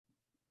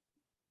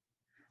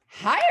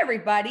Hi,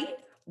 everybody.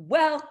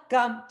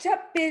 Welcome to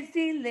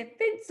Busy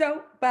Living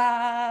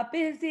Sober.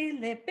 Busy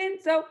Living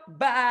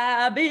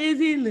Sober.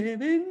 Busy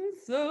Living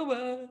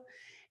Sober.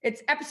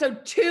 It's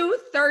episode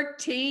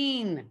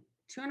 213.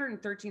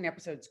 213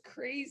 episodes.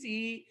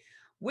 Crazy.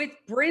 With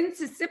Bryn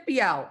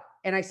Sicipio.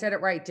 And I said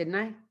it right, didn't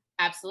I?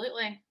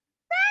 Absolutely.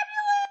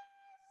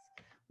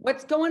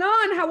 What's going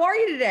on? How are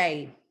you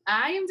today?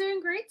 I am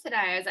doing great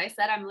today. As I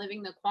said, I'm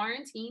living the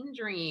quarantine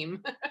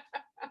dream.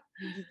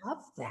 I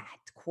love that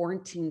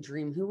quarantine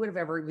dream. Who would have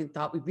ever even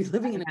thought we'd be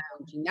living in a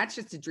quarantine? That's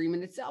just a dream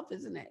in itself,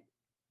 isn't it?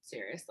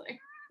 Seriously.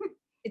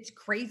 It's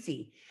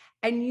crazy.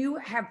 And you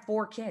have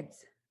 4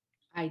 kids.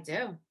 I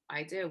do.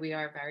 I do. We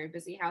are a very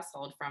busy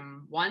household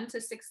from 1 to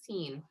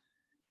 16.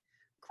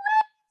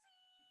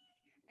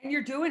 And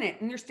you're doing it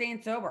and you're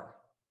staying sober.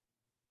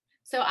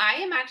 So I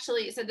am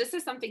actually, so this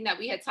is something that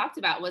we had talked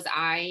about was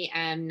I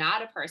am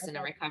not a person in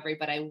Okay. recovery,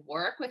 but I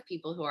work with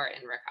people who are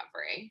in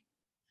recovery.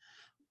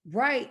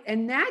 Right.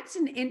 And that's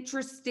an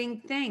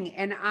interesting thing.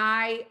 And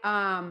I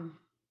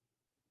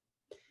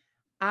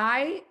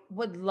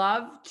would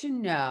love to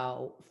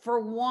know,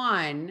 for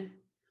one,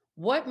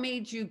 what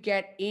made you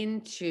get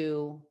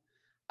into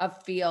a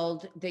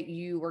field that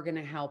you were going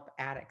to help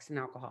addicts and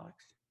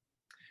alcoholics?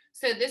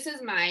 So this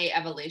is my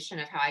evolution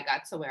of how I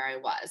got to where I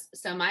was.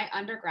 So my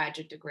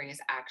undergraduate degree is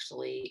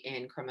actually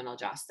in criminal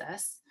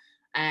justice.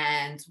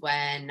 And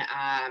when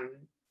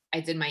I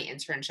did my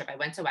internship, I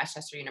went to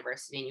Westchester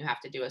University and you have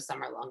to do a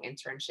summer long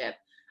internship.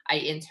 I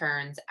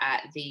interned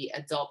at the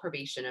adult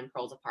probation and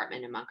parole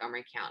department in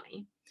Montgomery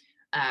County.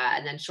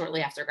 And then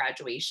shortly after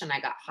graduation,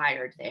 I got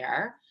hired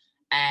there.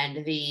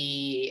 And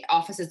the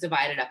office is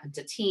divided up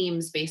into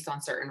teams based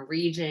on certain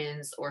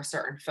regions or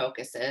certain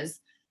focuses.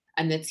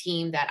 And the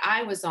team that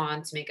I was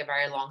on, to make a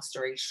very long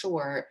story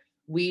short,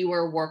 we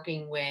were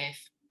working with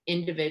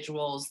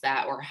individuals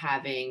that were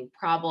having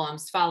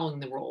problems following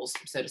the rules,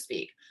 so to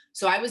speak.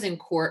 So I was in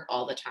court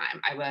all the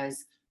time. I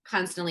was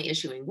constantly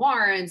issuing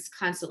warrants,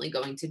 constantly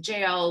going to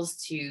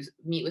jails to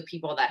meet with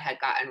people that had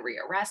gotten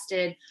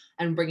rearrested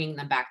and bringing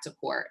them back to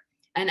court.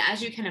 And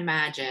as you can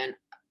imagine,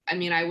 I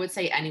mean, I would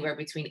say anywhere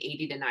between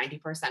 80 to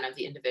 90% of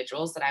the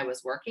individuals that I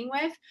was working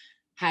with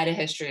had a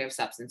history of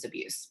substance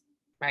abuse,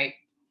 right?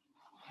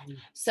 Mhm.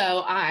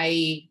 So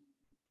I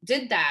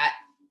did that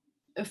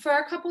for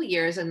a couple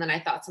years. And then I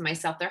thought to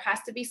myself, there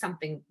has to be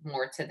something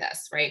more to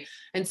this, right?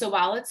 And so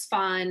while it's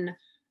fun,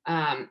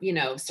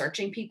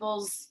 searching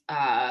people's,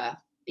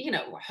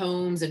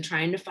 homes and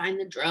trying to find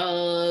the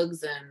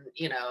drugs and,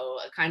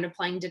 kind of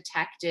playing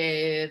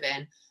detective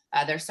and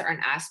there's certain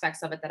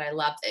aspects of it that I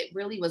loved. It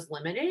really was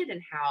limited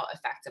in how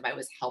effective I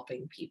was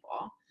helping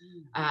people.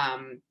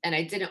 Mm. And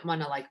I didn't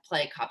want to like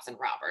play cops and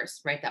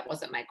robbers, right? That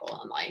wasn't my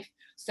goal in life.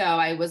 So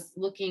I was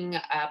looking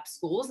up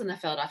schools in the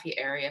Philadelphia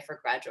area for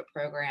graduate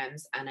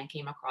programs, and I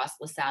came across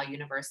LaSalle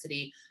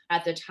University.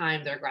 At the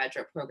time, their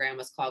graduate program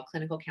was called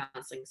Clinical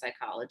Counseling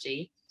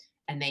Psychology,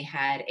 and they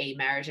had a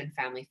marriage and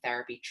family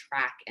therapy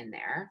track in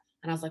there.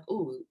 And I was like,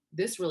 "Ooh,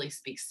 this really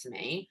speaks to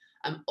me."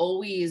 I'm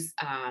always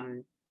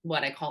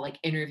what I call like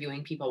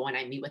interviewing people when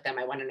I meet with them.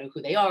 I want to know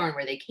who they are and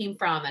where they came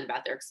from and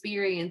about their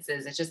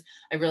experiences. It's just,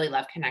 I really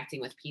love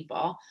connecting with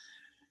people.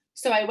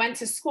 So I went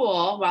to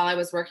school while I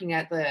was working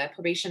at the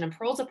probation and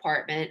parole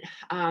department.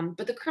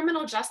 But the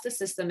criminal justice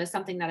system is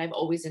something that I've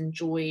always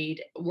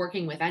enjoyed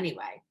working with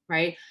anyway,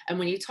 right? And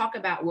when you talk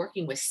about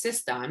working with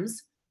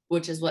systems,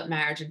 which is what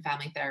marriage and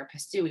family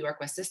therapists do, we work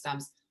with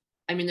systems.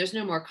 I mean, there's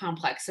no more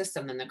complex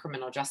system than the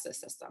criminal justice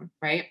system,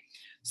 right?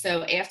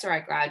 So after I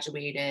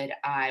graduated,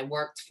 I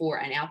worked for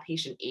an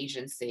outpatient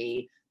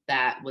agency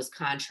that was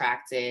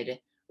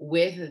contracted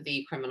with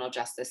the criminal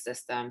justice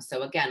system.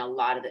 So again, a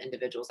lot of the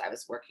individuals I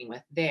was working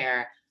with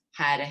there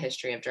had a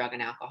history of drug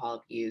and alcohol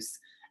abuse.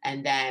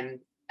 And then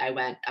I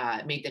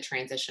made the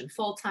transition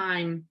full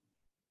time.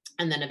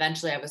 And then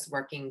eventually I was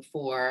working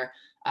for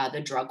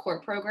the drug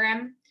court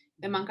program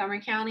in Montgomery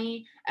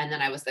County. And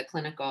then I was the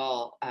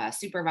clinical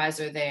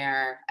supervisor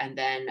there. And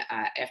then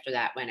after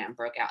that, went and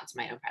broke out into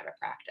my own private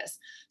practice.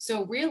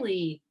 So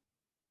really,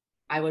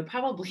 I would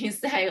probably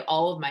say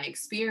all of my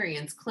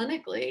experience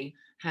clinically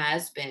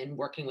has been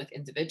working with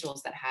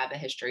individuals that have a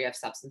history of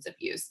substance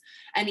abuse.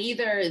 And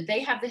either they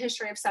have the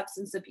history of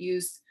substance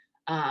abuse,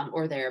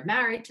 or they're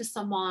married to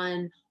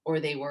someone, or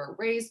they were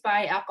raised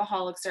by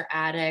alcoholics or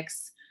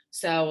addicts.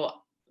 So,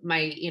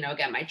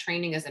 again, my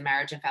training as a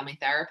marriage and family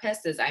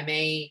therapist is I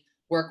may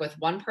work with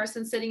one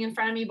person sitting in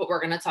front of me, but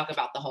we're going to talk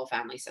about the whole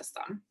family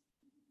system.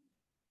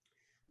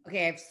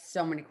 Okay, I have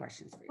so many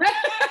questions for you.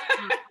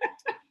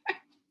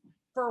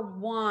 For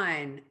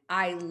one,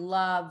 I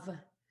love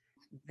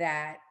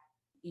that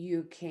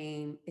you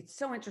came. It's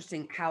so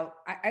interesting how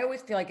I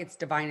always feel like it's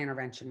divine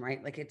intervention,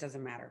 right? Like it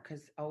doesn't matter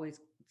because always,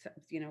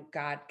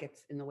 God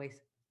gets in the way,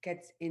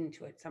 gets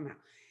into it somehow.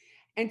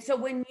 And so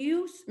when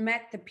you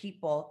met the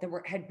people that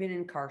had been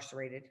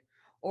incarcerated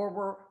or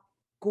were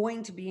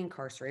going to be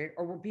incarcerated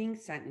or were being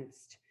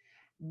sentenced,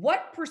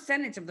 What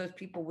percentage of those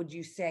people would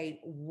you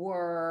say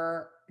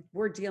we're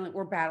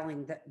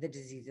battling the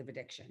disease of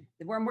addiction?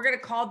 We're going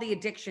to call the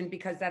addiction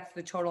because that's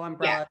the total Yeah,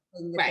 umbrella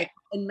thing that right.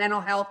 in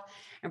mental health.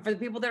 And for the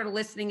people that are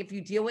listening, if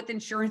you deal with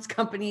insurance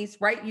companies,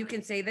 right, you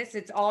can say this,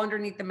 it's all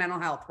underneath the mental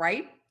health,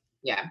 right?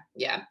 Yeah,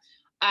 yeah.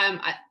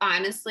 I,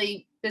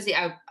 honestly, busy.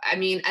 I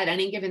mean, at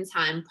any given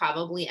time,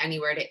 probably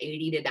anywhere to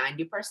 80 to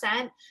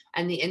 90%.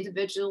 And the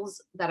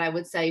individuals that I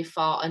would say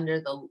fall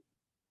under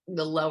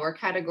the lower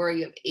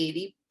category of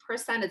 80%,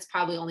 it's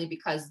probably only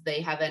because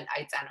they haven't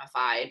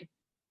identified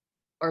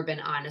or been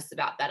honest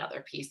about that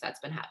other piece that's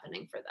been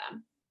happening for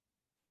them.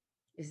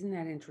 Isn't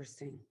that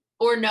interesting?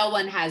 Or no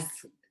one has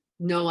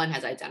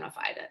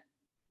identified it,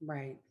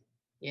 Right.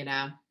 you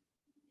know?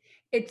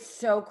 It's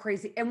so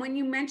crazy. And when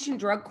you mention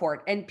drug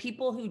court and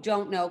people who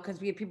don't know,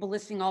 because we have people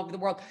listening all over the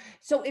world.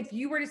 So if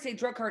you were to say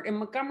drug court, and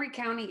Montgomery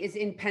County is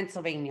in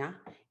Pennsylvania,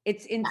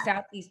 it's in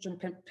southeastern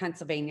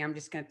Pennsylvania. I'm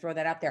just going to throw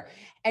that out there.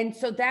 And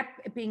so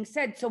that being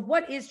said, so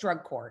what is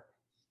drug court?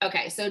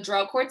 Okay, so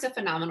Drug Court's a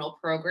phenomenal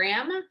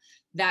program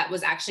that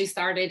was actually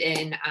started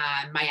in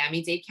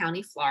Miami-Dade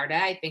County, Florida,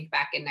 I think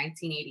back in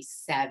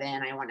 1987,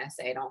 I want to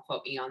say, don't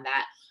quote me on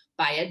that,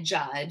 by a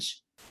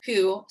judge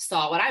who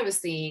saw what I was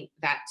seeing,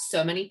 that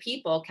so many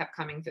people kept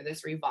coming through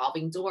this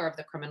revolving door of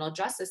the criminal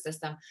justice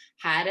system,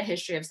 had a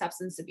history of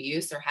substance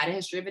abuse or had a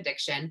history of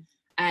addiction,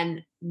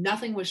 and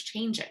nothing was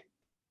changing.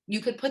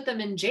 You could put them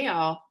in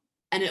jail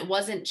and it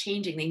wasn't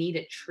changing. They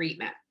needed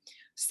treatment.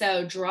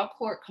 So drug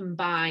court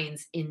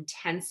combines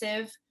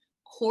intensive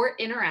court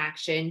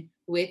interaction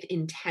with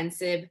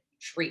intensive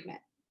treatment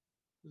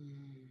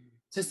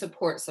to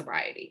support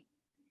sobriety.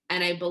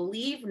 And I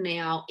believe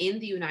now in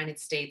the United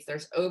States,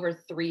 there's over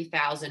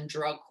 3,000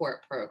 drug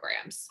court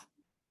programs.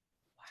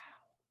 Wow.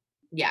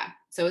 Yeah.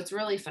 So it's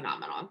really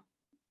phenomenal.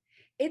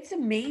 It's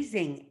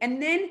amazing.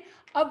 And then,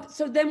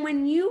 so then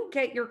when you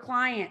get your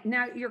client,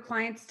 now your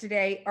clients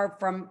today are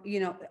from,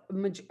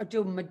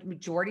 do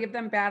majority of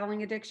them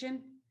battling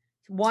addiction?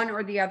 One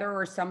or the other,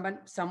 or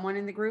someone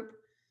in the group?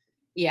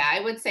 Yeah,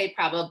 I would say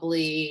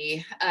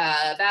probably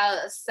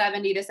about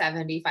 70 to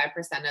 75%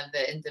 of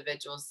the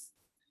individuals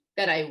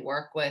that I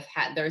work with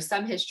there's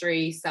some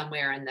history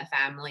somewhere in the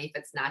family, if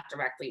it's not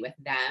directly with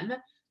them,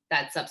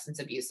 that substance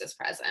abuse is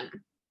present.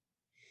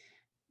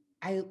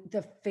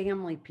 The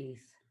family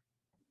piece.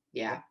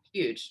 Yeah,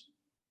 huge.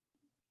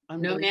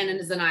 No man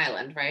is an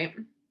island, right?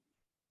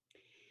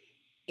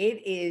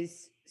 It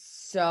is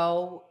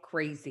so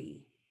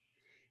crazy.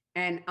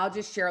 And I'll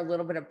just share a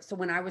little bit so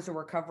when I was a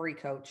recovery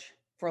coach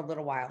for a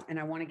little while, and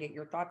I want to get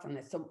your thoughts on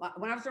this. So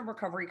when I was a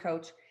recovery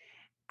coach,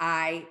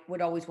 I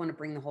would always want to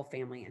bring the whole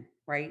family in,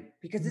 right?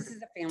 Because this is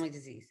a family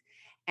disease.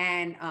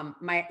 And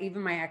my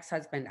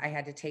ex-husband, I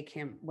had to take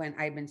him when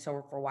I'd been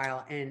sober for a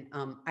while, and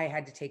I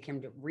had to take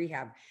him to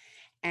rehab.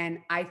 And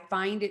I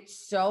find it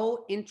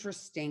so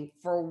interesting,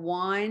 for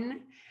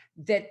one,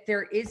 that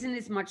there isn't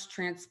as much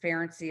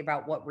transparency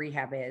about what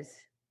rehab is.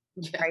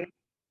 Yeah. Right?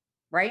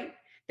 Right?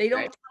 They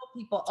don't tell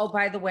people, oh,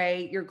 by the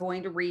way, you're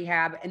going to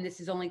rehab and this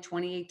is only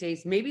 28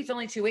 days. Maybe it's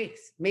only 2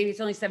 weeks. Maybe it's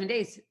only 7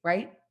 days,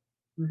 right?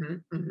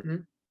 Mm-hmm, mm-hmm.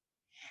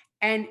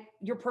 And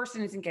your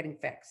person isn't getting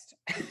fixed.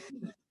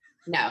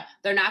 No,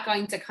 they're not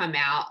going to come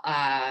out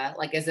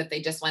like as if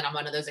they just went on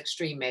one of those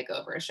extreme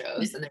makeover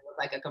shows and they look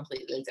like a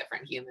completely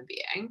different human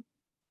being.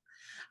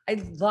 I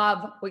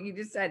love what you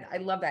just said. I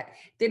love that.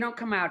 They don't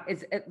come out.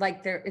 It's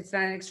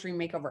not an extreme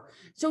makeover.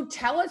 So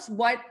tell us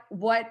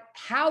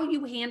how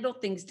you handle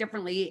things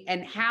differently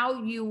and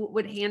how you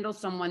would handle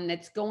someone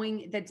that's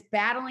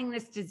battling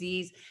this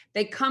disease.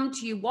 They come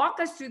to you.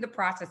 Walk us through the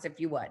process, if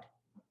you would.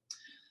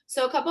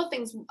 So a couple of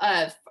things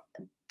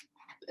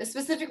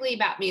specifically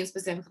about me and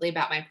specifically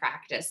about my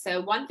practice.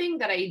 So one thing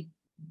that I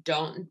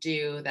don't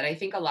do that I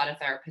think a lot of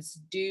therapists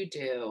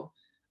do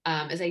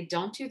is I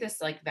don't do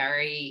this like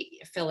very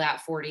fill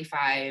out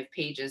 45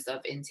 pages of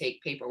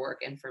intake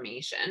paperwork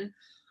information.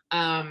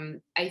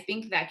 I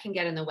think that can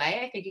get in the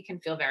way. I think it can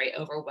feel very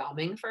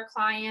overwhelming for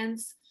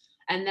clients.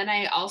 And then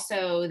I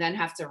also then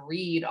have to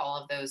read all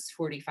of those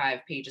 45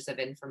 pages of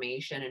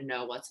information and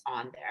know what's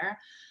on there.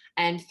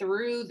 And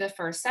through the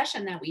first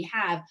session that we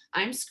have,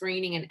 I'm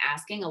screening and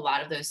asking a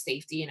lot of those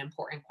safety and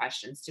important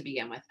questions to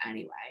begin with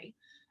anyway.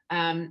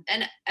 And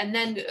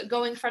then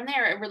going from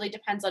there, it really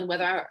depends on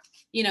whether,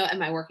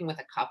 am I working with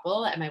a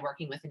couple? Am I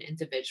working with an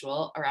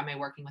individual? Or am I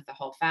working with the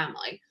whole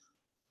family?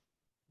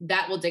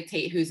 That will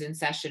dictate who's in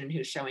session and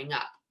who's showing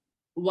up.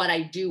 What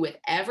I do with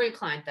every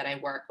client that I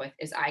work with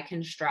is I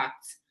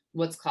construct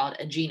what's called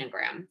a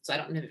genogram. So I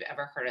don't know if you've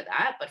ever heard of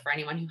that, but for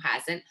anyone who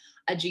hasn't,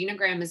 a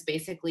genogram is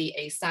basically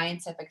a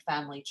scientific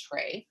family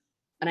tree.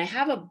 And I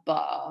have a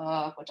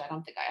book, which I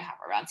don't think I have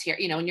around here.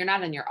 When you're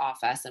not in your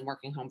office and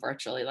working home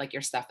virtually, like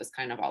your stuff is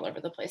kind of all over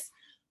the place.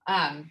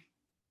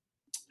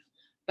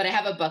 But I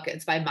have a book.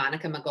 It's by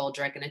Monica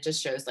McGoldrick, and it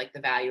just shows like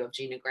the value of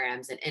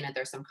genograms. And in it,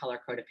 there's some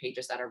color-coded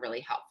pages that are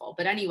really helpful.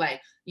 But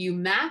anyway, you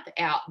map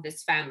out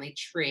this family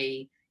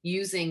tree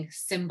using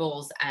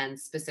symbols and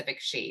specific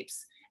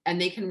shapes, and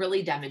they can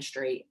really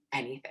demonstrate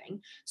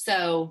anything.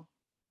 So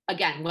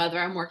again, whether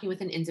I'm working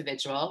with an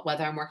individual,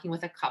 whether I'm working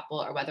with a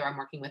couple, or whether I'm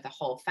working with a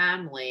whole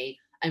family,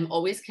 I'm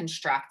always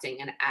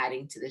constructing and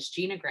adding to this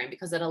genogram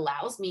because it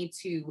allows me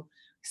to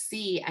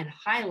see and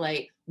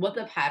highlight what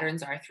the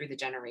patterns are through the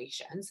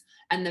generations.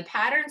 And the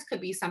patterns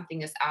could be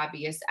something as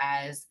obvious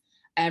as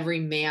every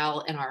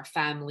male in our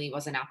family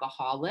was an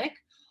alcoholic,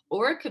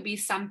 or it could be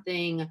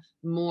something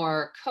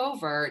more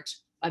covert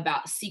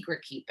about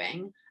secret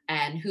keeping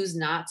and who's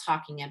not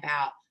talking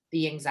about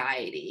the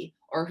anxiety,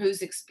 or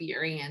who's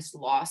experienced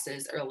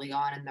losses early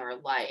on in their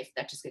life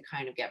that just could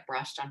kind of get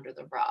brushed under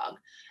the rug.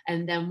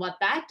 And then what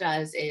that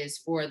does is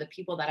for the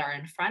people that are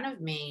in front of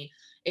me,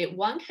 it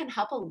one can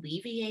help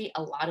alleviate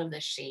a lot of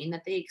the shame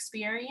that they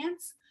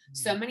experience.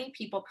 So many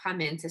people come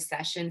into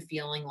session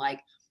feeling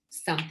like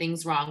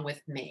something's wrong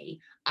with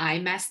me. I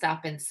messed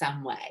up in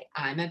some way.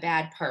 I'm a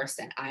bad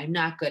person. I'm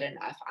not good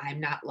enough. I'm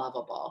not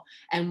lovable.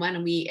 And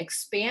when we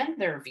expand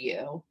their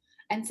view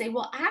and say,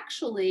 well,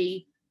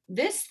 actually,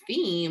 this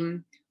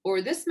theme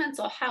or this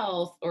mental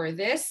health or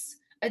this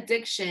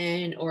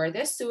addiction or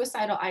this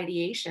suicidal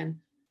ideation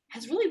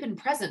has really been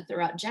present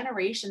throughout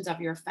generations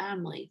of your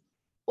family.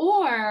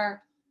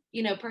 Or,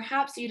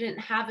 perhaps you didn't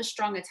have a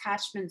strong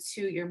attachment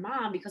to your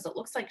mom because it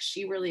looks like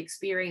she really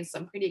experienced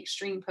some pretty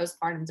extreme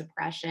postpartum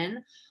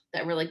depression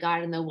that really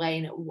got in the way,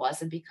 and it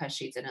wasn't because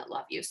she didn't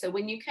love you. So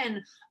when you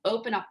can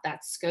open up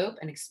that scope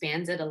and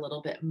expand it a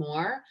little bit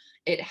more,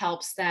 it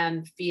helps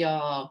them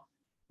feel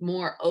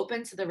more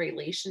open to the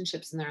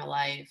relationships in their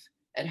life.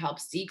 It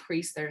helps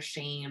decrease their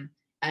shame.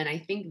 And I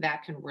think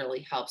that can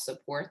really help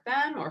support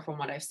them, or from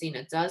what I've seen,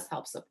 it does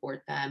help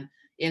support them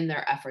in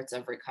their efforts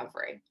of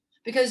recovery.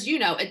 Because,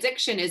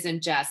 addiction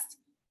isn't just,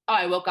 oh,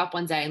 I woke up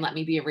one day and let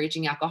me be a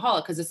raging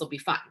alcoholic because this will be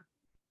fun,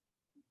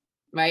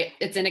 right?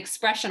 It's an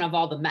expression of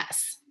all the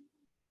mess.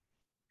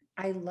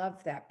 I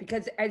love that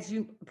because as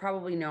you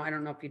probably know, I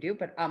don't know if you do,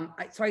 but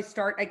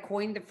I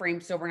coined the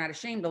frame sober not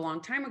ashamed a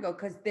long time ago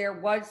because there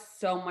was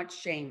so much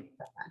shame.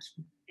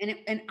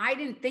 And I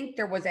didn't think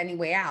there was any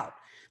way out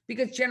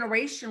because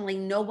generationally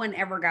no one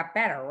ever got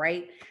better,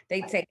 right?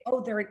 They'd say,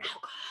 "Oh, they're an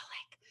alcoholic."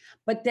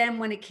 But then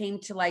when it came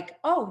to like,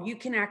 "Oh, you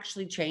can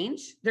actually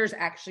change. There's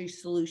actually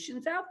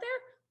solutions out there."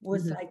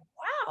 Was Mhm. like,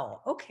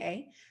 "Wow,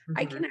 okay.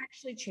 I Mhm. can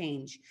actually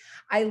change."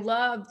 I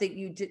love that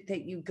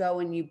you go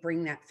and you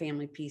bring that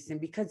family piece in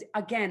because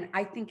again,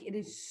 I think it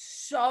is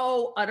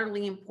so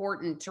utterly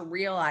important to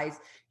realize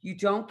you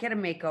don't get a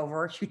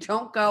makeover. You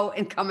don't go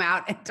and come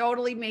out and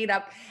totally made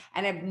up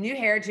and have new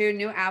hairdo,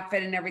 new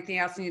outfit, and everything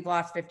else, and you've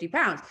lost 50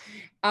 pounds.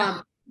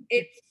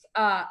 It's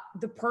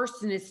the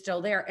person is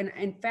still there. And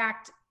in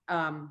fact,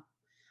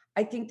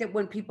 I think that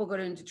when people go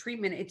into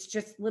treatment, it's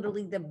just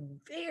literally the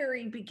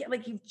very beginning,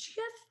 like you've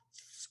just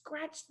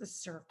scratched the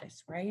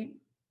surface, right?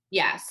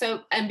 Yeah.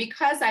 So, and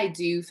because I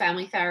do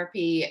family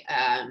therapy,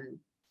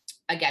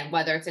 again,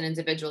 whether it's an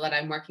individual that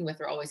I'm working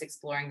with, or always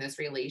exploring those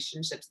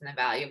relationships and the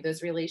value of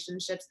those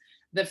relationships,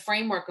 the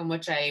framework in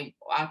which I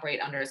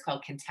operate under is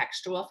called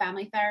contextual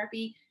family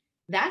therapy.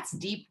 That's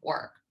deep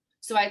work.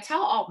 So I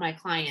tell all my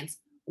clients,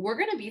 we're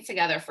going to be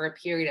together for a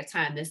period of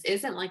time. This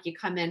isn't like you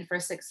come in for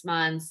 6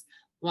 months,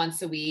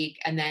 once a week,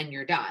 and then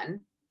you're done,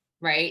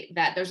 right?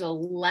 That there's a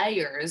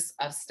layers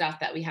of stuff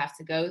that we have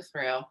to go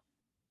through.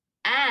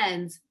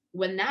 And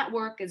when that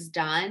work is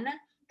done,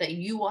 that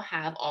you will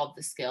have all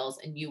the skills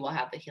and you will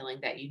have the healing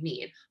that you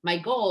need. My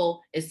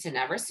goal is to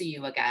never see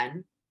you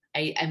again.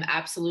 I am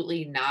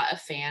absolutely not a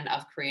fan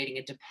of creating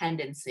a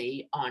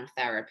dependency on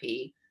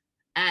therapy.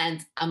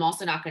 And I'm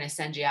also not going to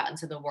send you out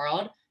into the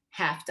world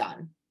half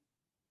done.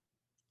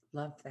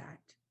 Love that.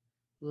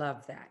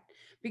 Love that.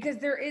 Because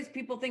there is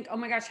people think, "Oh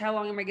my gosh, how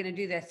long am I going to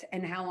do this?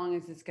 And how long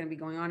is this going to be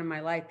going on in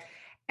my life?"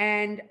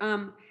 And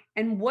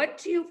what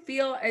do you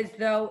feel as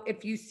though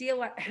if you see a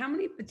lot, how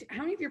many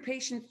of your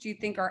patients do you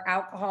think are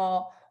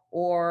alcohol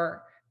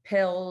or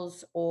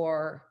pills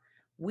or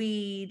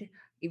weed?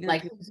 Even though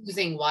Like people, who's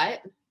using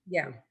what?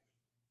 yeah.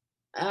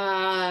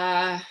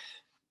 Uh,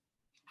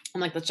 I'm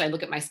like, should I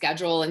look at my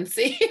schedule and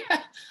see?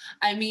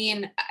 I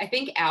mean, I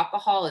think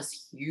alcohol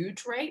is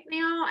huge right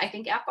now. I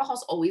think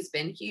alcohol's always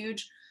been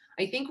huge.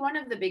 I think one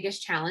of the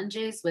biggest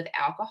challenges with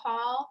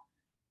alcohol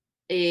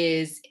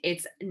is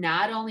it's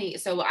not only,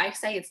 so I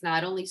say it's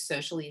not only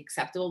socially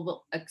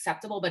acceptable,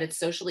 but it's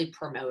socially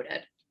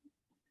promoted,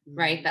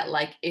 right? Mm. That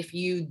like if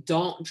you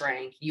don't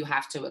drink, you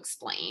have to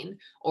explain,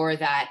 or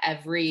that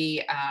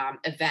every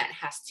event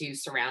has to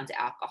surround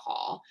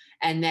alcohol.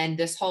 And then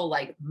this whole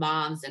like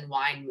moms and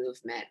wine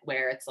movement,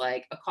 where it's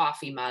like a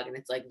coffee mug, and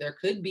it's like there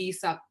could be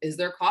some. Is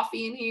there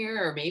coffee in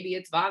here, or maybe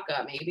it's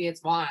vodka, maybe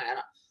it's wine,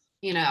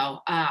 you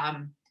know.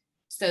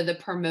 So the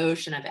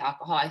promotion of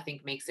alcohol, I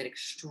think, makes it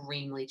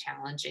extremely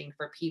challenging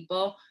for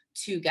people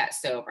to get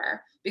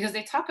sober because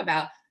they talk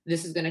about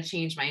this is going to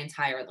change my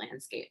entire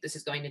landscape. This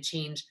is going to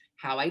change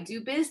how I do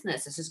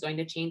business. This is going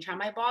to change how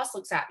my boss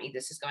looks at me.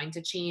 This is going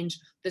to change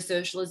the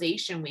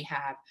socialization we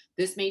have.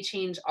 This may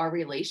change our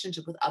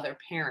relationship with other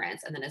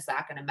parents. And then is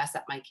that going to mess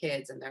up my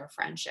kids and their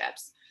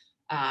friendships?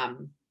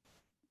 Um,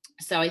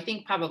 so I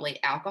think probably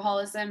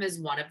alcoholism is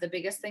one of the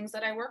biggest things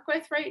that I work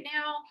with right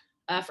now.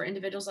 for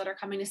individuals that are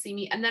coming to see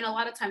me. And then a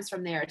lot of times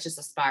from there, it's just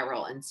a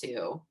spiral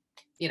into,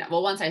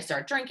 well, once I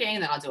start drinking,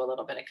 then I'll do a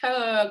little bit of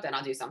Coke, then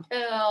I'll do some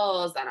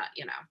pills, then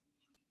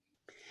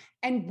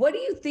And what do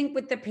you think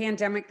with the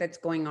pandemic that's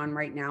going on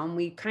right now? And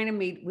we kind of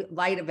made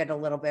light of it a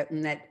little bit,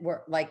 and that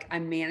we're like,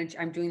 I'm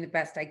doing the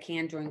best I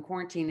can during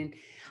quarantine. And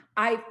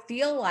I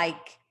feel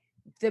like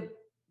the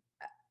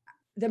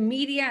the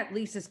media, at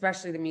least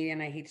especially the media,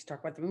 and I hate to talk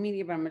about the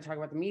media, but I'm going to talk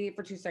about the media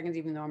for 2 seconds,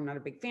 even though I'm not a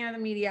big fan of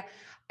the media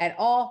at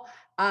all.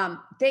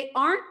 They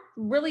aren't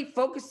really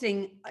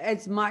focusing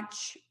as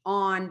much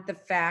on the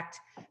fact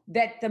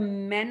that the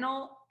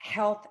mental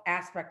health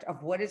aspect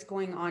of what is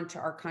going on to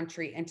our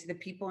country and to the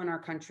people in our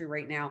country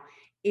right now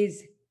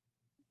is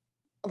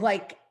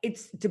like,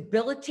 it's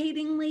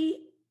debilitatingly,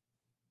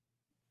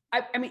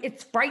 I mean,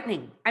 it's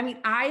frightening. I mean,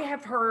 I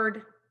have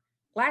heard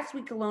last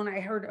week alone, I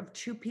heard of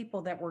 2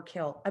 people that were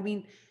killed. I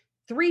mean,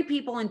 3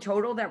 people in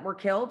total that were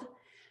killed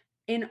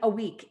in a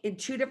week in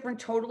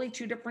totally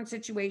two different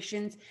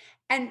situations.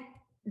 And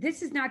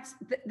this is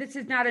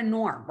not a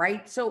norm,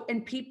 right? So,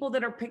 and people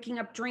that are picking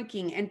up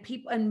drinking and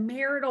people and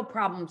marital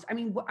problems. I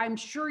mean, I'm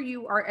sure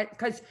you are,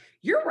 because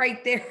you're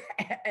right there.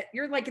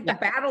 You're like at the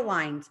yeah. battle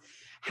lines.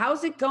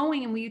 How's it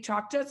going? And will you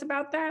talk to us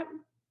about that?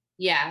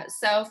 Yeah.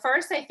 So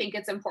first, I think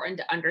it's important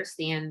to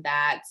understand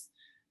that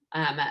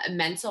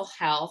mental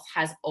health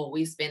has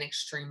always been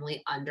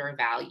extremely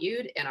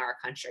undervalued in our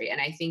country. And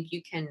I think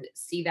you can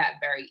see that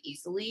very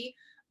easily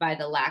by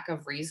the lack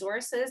of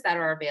resources that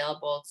are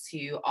available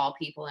to all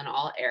people in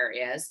all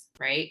areas,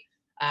 right?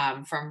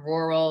 From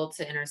rural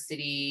to inner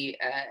city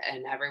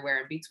and everywhere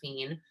in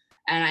between.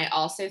 And I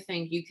also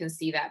think you can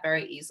see that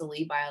very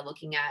easily by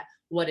looking at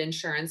what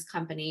insurance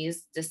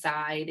companies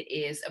decide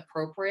is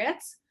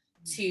appropriate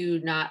to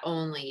not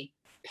only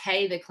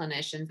pay the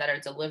clinicians that are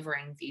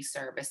delivering these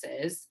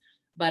services,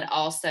 but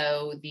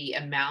also the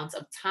amount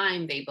of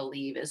time they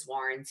believe is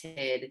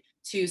warranted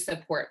to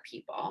support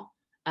people.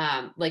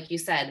 Like you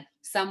said,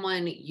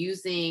 someone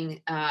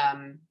using,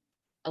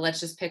 let's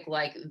just pick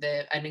like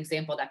an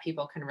example that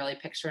people can really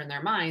picture in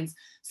their minds,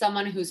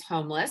 someone who's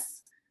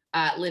homeless,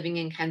 living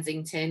in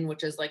Kensington,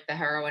 which is like the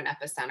heroin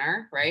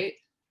epicenter, right?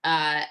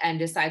 And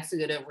decides to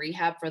go to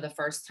rehab for the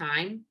first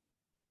time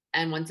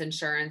and wants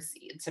insurance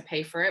to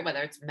pay for it,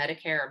 whether it's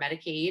Medicare or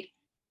Medicaid,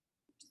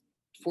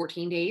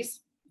 14 days,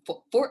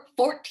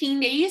 14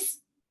 days.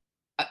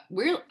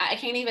 I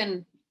can't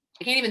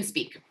even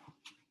speak.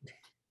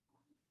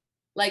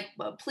 Like,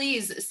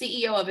 please,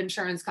 CEO of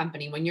insurance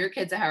company, when your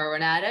kid's a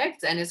heroin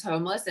addict and is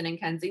homeless and in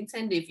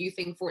Kensington, if you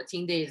think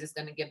 14 days is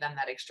going to give them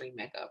that extreme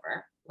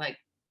makeover, like,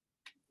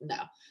 no.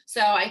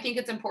 So I think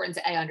it's important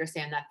to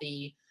understand that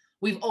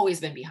we've always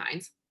been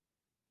behind,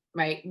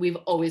 right? We've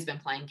always been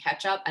playing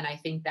catch up. And I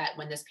think that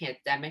when this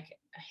pandemic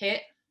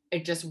hit,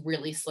 it just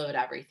really slowed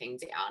everything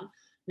down.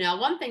 Now,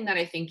 one thing that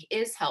I think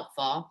is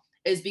helpful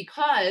is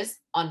because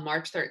on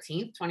March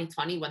 13th,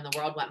 2020, when the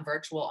world went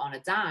virtual on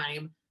a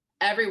dime,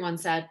 everyone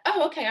said,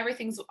 oh, okay,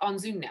 everything's on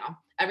Zoom now.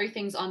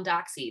 Everything's on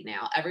Doxy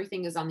now.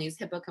 Everything is on these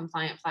HIPAA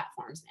compliant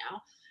platforms now.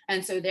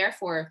 And so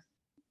therefore,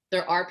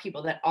 there are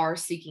people that are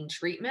seeking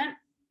treatment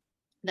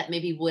that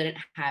maybe wouldn't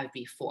have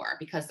before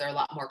because they're a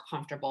lot more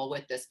comfortable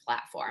with this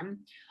platform.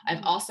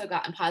 I've also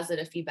gotten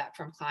positive feedback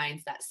from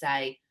clients that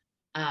say,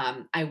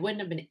 I wouldn't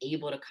have been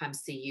able to come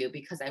see you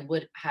because I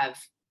would have,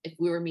 if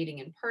we were meeting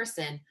in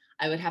person,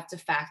 I would have to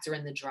factor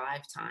in the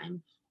drive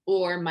time,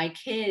 or my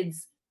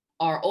kids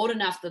are old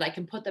enough that I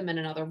can put them in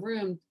another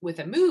room with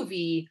a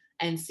movie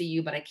and see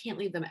you, but I can't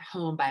leave them at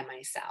home by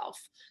myself.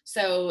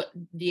 So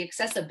the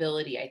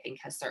accessibility, I think,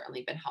 has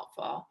certainly been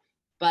helpful.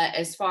 But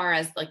as far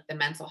as like the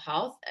mental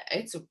health,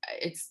 it's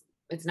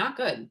not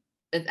good.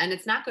 And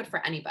it's not good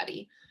for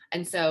anybody.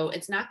 And so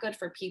it's not good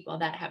for people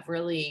that have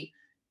really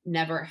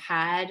never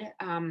had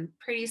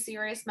pretty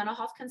serious mental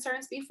health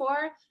concerns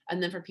before.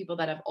 And then for people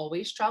that have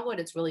always struggled,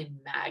 it's really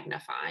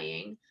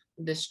magnifying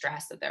the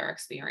stress that they're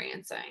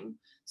experiencing.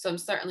 So I'm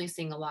certainly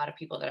seeing a lot of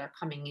people that are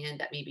coming in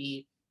that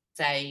maybe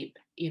say,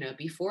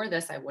 before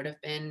this, I would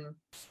have been,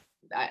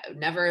 I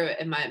never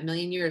in my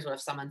million years would have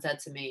someone said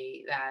to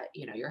me that,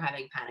 you're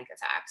having panic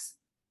attacks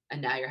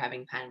and now you're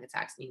having panic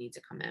attacks and you need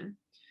to come in.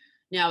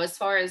 Now, as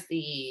far as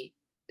the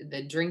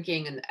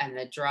drinking and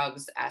the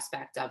drugs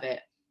aspect of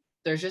it,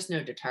 there's just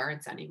no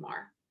deterrence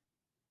anymore.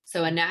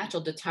 So a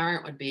natural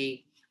deterrent would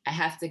be, I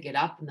have to get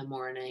up in the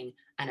morning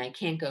and I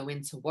can't go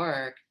into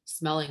work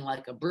smelling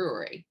like a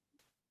brewery.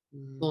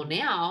 Well,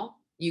 now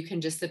you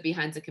can just sit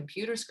behind a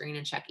computer screen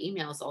and check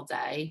emails all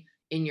day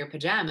in your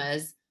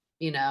pajamas,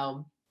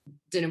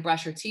 didn't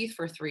brush your teeth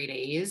for 3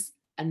 days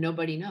and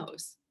nobody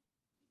knows.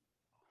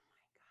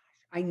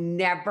 I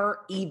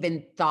never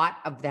even thought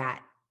of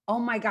that. Oh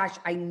my gosh,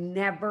 I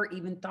never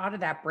even thought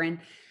of that,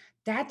 Bryn.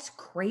 That's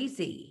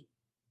crazy.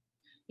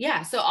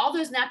 Yeah. So all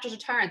those natural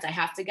deterrents, I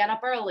have to get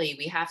up early.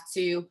 We have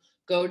to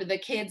go to the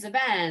kids'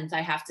 events.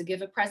 I have to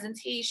give a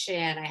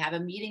presentation. I have a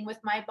meeting with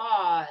my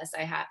boss.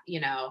 I have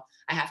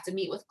to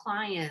meet with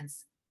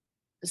clients.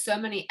 So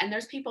many, and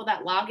there's people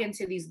that log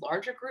into these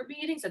larger group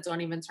meetings that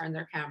don't even turn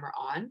their camera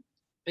on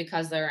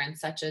because they're in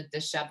such a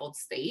disheveled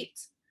state.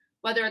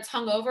 whether it's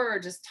hungover or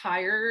just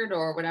tired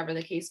or whatever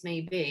the case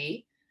may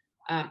be.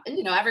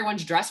 And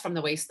everyone's dressed from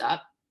the waist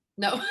up.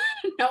 No,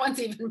 no one's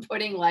even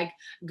putting like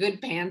good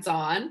pants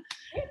on.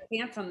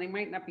 Pants on, they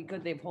might not be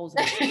good. They have holes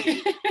in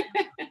them.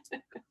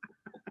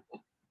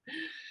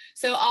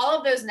 So all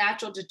of those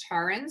natural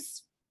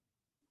deterrents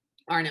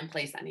aren't in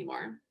place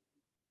anymore.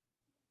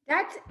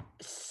 That's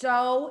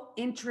so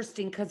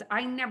interesting because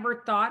I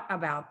never thought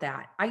about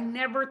that. I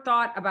never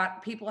thought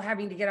about people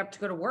having to get up to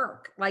go to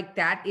work. Like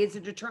that is a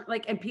deterrent,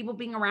 like, and people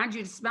being around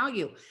you to smell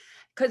you.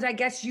 Because I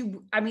guess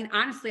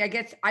honestly,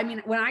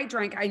 when I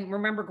drank, I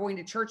remember going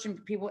to church and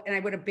I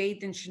would have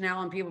bathed in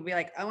Chanel and people would be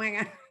like, oh my God,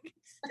 I can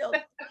still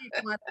see it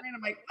from last night.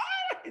 I'm like,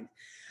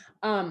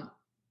 what?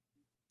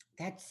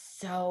 That's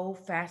so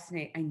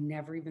fascinating. I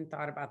never even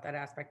thought about that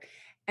aspect.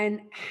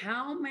 And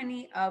how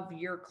many of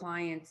your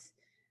clients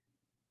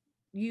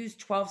use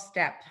 12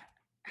 step?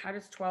 How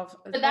does 12?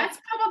 So that's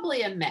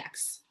probably a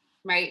mix,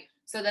 right?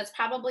 So that's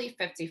probably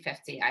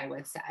 50-50, I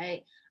would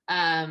say.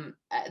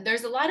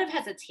 There's a lot of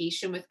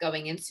hesitation with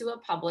going into a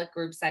public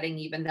group setting,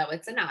 even though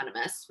it's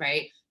anonymous,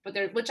 right?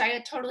 Which I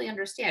totally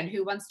understand.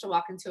 Who wants to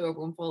walk into a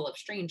room full of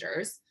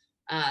strangers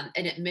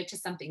and admit to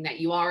something that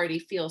you already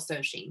feel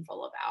so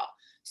shameful about?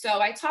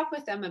 So I talk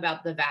with them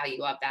about the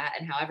value of that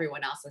and how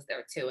everyone else is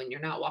there too. And you're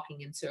not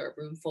walking into a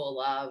room full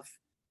of,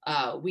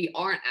 we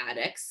aren't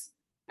addicts,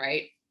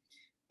 right?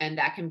 And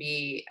that can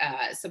be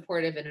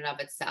supportive in and of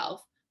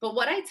itself. But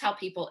what I tell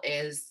people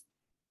is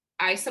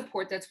I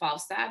support the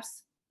 12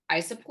 steps.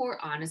 I support,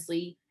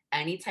 honestly,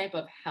 any type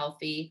of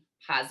healthy,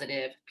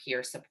 positive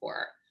peer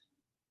support.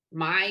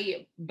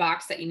 My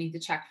box that you need to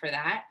check for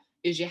that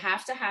is you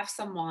have to have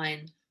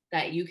someone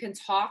that you can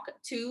talk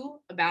to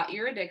about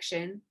your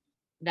addiction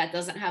that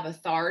doesn't have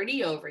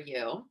authority over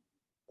you,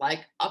 like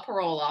a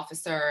parole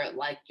officer,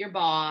 like your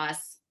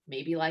boss,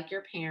 maybe like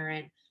your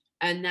parent,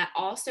 and that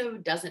also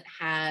doesn't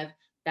have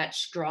that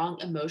strong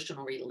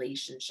emotional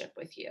relationship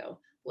with you,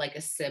 like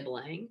a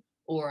sibling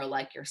or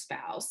like your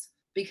spouse,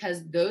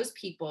 because those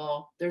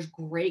people, there's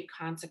great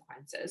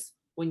consequences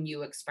when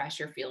you express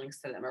your feelings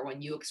to them, or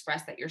when you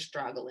express that you're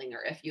struggling,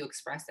 or if you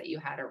express that you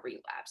had a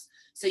relapse.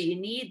 So you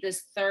need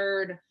this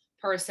third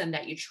person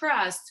that you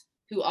trust,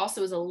 who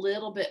also is a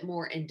little bit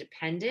more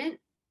independent,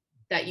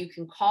 that you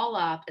can call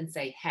up and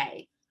say,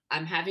 hey,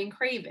 I'm having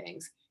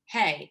cravings.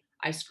 Hey,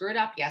 I screwed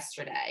up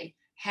yesterday.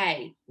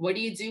 Hey, what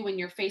do you do when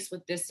you're faced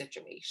with this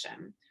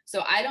situation?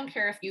 So I don't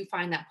care if you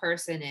find that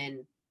person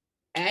in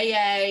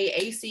AA,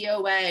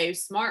 ACOA,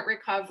 Smart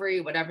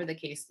Recovery, whatever the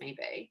case may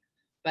be,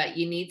 but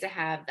you need to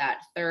have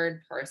that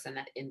third person,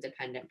 that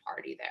independent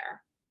party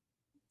there.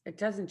 It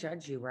doesn't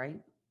judge you, right?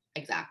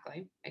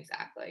 Exactly.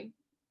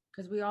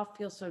 Because we all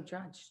feel so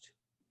judged.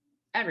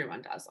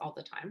 Everyone does all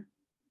the time.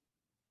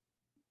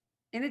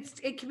 And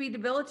it can be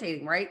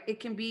debilitating, right? It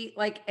can be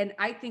like, and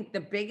I think the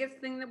biggest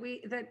thing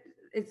that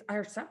is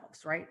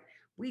ourselves, right?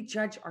 We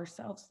judge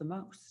ourselves the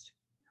most.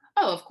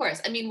 Oh, of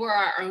course. I mean, we're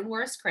our own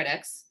worst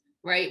critics,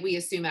 right? We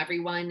assume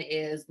everyone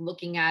is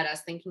looking at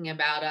us, thinking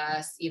about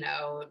us,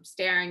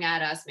 staring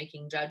at us,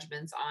 making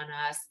judgments on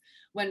us.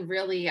 When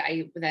really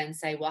I then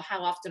say, well,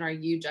 how often are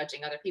you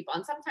judging other people?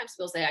 And sometimes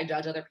people say, I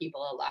judge other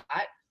people a lot.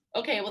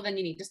 Okay, well, then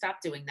you need to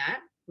stop doing that,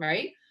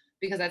 right?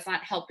 Because that's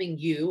not helping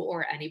you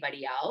or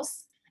anybody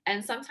else.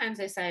 And sometimes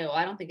they say, oh,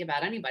 I don't think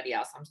about anybody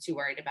else. I'm too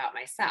worried about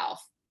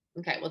myself.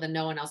 Okay, well, then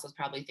no one else is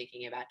probably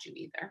thinking about you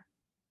either.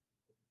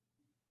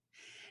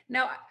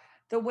 Now,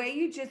 the way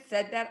you just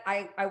said that,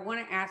 I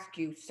want to ask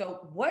you,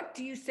 so what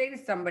do you say to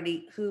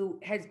somebody who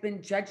has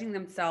been judging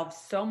themselves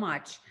so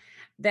much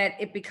that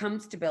it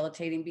becomes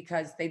debilitating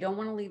because they don't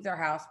want to leave their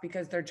house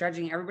because they're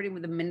judging everybody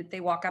with the minute they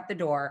walk out the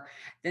door,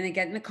 then they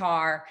get in the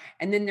car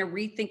and then they're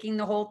rethinking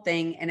the whole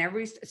thing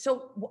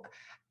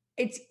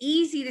it's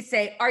easy to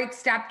say, all right,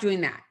 stop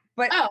doing that.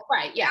 But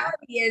right, yeah.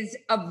 The reality is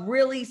of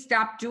really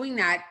stop doing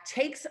that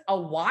takes a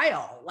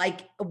while.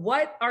 Like,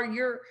 what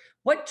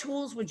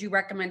tools would you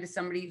recommend to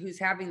somebody who's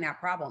having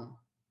that problem?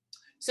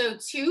 So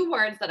 2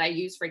 words that I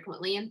use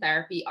frequently in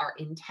therapy are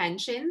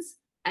intentions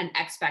and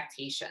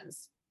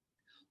expectations.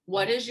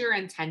 What is your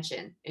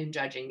intention in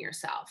judging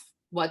yourself?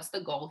 What's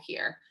the goal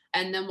here?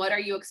 And then what are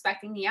you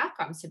expecting the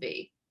outcome to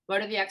be?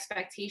 What are the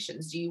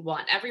expectations? Do you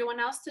want everyone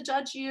else to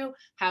judge you?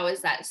 How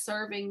is that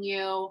serving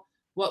you?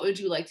 What would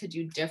you like to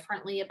do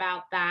differently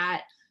about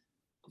that?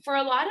 For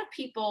a lot of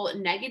people,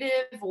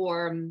 negative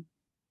or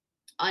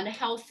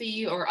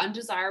unhealthy or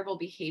undesirable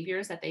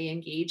behaviors that they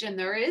engage in,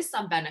 there is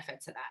some benefit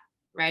to that,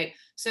 right?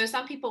 So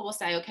some people will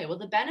say, okay, well,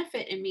 the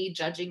benefit in me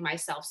judging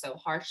myself so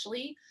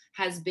harshly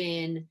has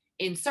been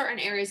in certain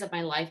areas of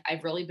my life,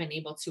 I've really been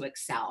able to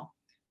excel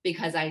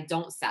because I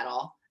don't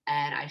settle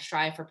and I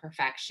strive for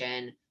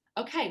perfection.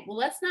 Okay, well,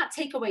 let's not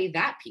take away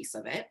that piece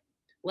of it.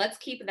 Let's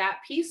keep that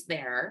piece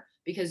there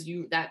because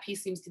that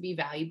piece seems to be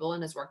valuable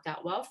and has worked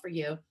out well for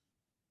you.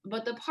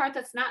 But the part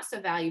that's not so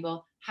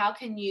valuable, how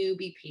can you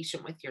be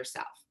patient with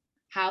yourself?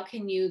 How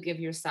can you give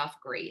yourself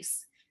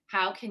grace?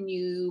 How can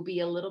you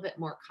be a little bit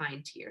more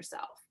kind to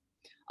yourself?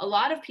 a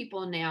lot of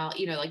people now,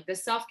 like the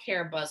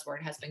self-care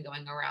buzzword has been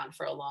going around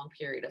for a long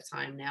period of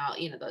time now,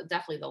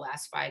 definitely the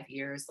last 5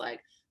 years,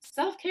 like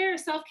self-care,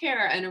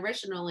 self-care. And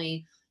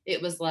originally it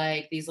was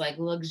like these like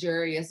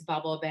luxurious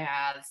bubble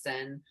baths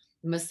and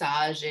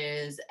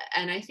massages.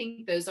 And I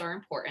think those are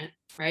important,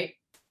 right?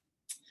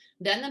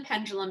 Then the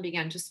pendulum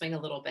began to swing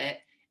a little bit.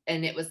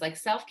 And it was like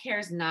self care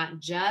is not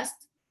just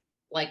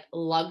like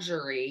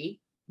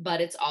luxury,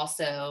 but it's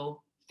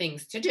also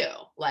things to do,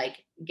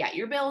 like get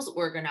your bills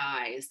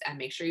organized and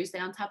make sure you stay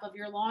on top of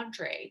your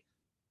laundry.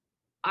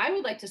 I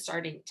would like to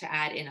to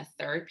add in a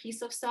third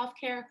piece of self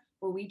care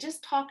where we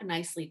just talk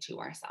nicely to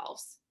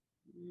ourselves.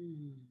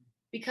 Mm.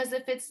 Because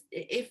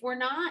if we're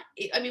not,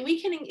 I mean,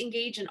 we can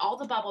engage in all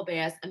the bubble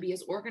baths and be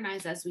as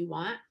organized as we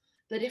want,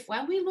 but if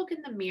when we look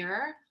in the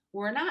mirror,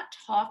 we're not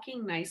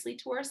talking nicely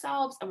to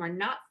ourselves and we're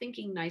not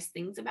thinking nice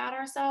things about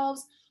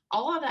ourselves,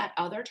 all of that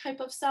other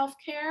type of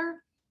self-care,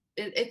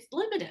 it's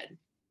limited.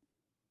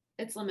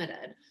 It's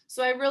limited.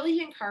 So I really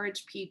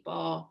encourage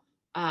people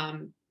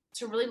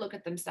to really look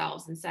at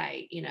themselves and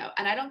say,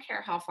 and I don't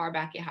care how far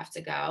back you have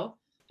to go,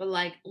 but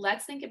like,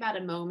 let's think about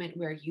a moment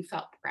where you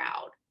felt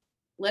proud.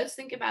 Let's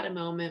think about a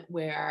moment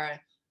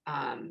where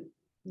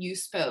you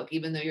spoke,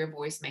 even though your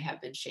voice may have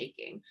been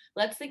shaking.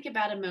 Let's think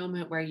about a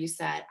moment where you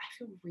said, I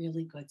feel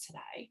really good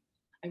today.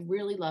 I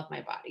really love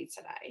my body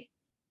today.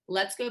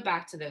 Let's go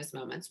back to those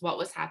moments. What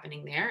was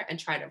happening there and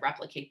try to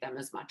replicate them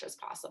as much as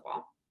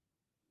possible.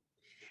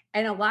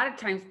 And a lot of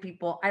times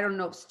people, I don't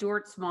know,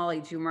 Stuart Smalley,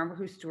 do you remember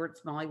who Stuart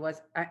Smalley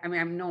was? I mean,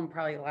 I know I'm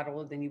probably a lot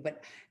older than you,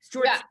 but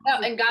Stuart Yeah, no,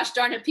 Smalley, and gosh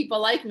darn it, people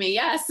like me,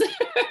 yes.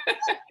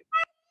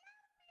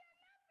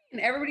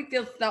 and everybody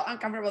feels so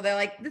uncomfortable. They're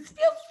like, this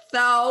feels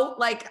so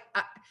like,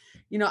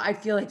 I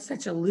feel like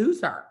such a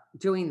loser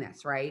doing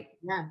this, right?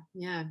 Yeah,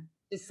 yeah,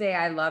 To say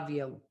I love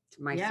you to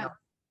yeah, myself.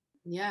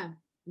 yeah,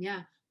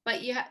 yeah.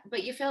 But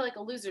you feel like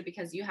a loser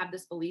because you have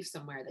this belief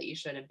somewhere that you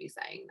shouldn't be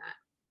saying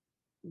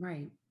that.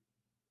 Right.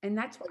 And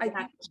that's what But I you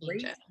have think to we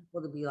change raise it.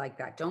 people to be like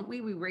that, don't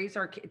we? We raise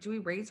our kids. Do we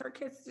raise our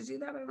kids to do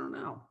that? I don't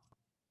know.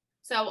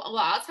 So, well,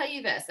 I'll tell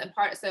you this, and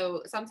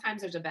so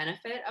sometimes there's a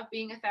benefit of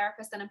being a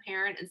therapist and a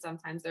parent, and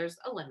sometimes there's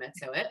a limit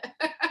to it.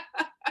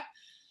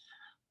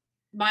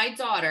 My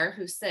daughter,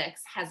 who's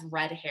 6, has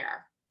red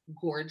hair,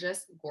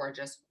 gorgeous,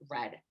 gorgeous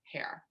red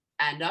hair.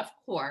 And of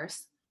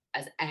course,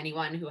 as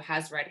anyone who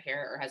has red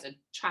hair or has a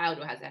child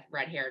who has that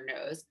red hair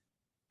knows,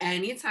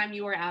 anytime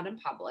you are out in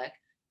public,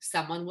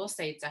 someone will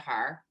say to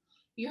her,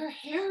 your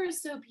hair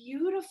is so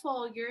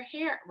beautiful, your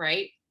hair,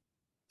 right?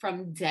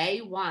 From day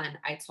one,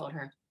 I told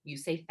her, you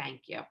say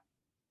thank you.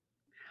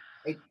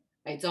 I,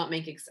 I don't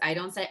I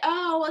don't say,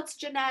 oh, it's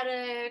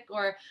genetic,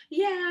 or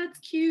yeah, it's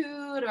cute,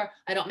 or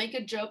I don't make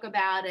a joke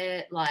about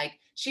it. Like,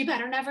 she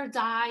better never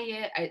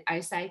dye it. I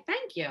say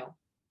thank you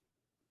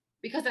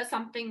because that's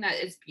something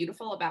that is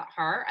beautiful about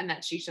her and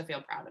that she should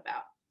feel proud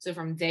about. So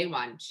from day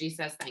one, she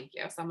says thank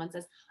you. Someone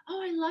says, oh,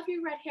 I love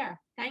your red hair.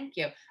 Thank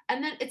you.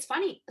 And then it's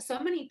funny, so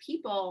many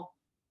people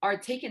are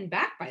taken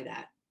back by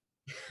that.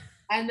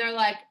 And they're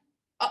like,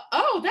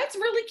 oh, that's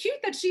really cute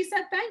that she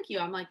said thank you.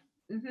 I'm like,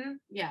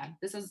 yeah,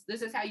 this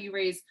is how you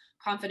raise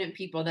confident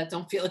people that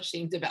don't feel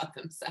ashamed about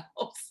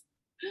themselves.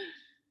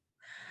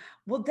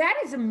 Well, that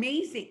is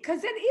amazing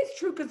because that is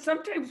true. Because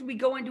sometimes we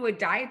go into a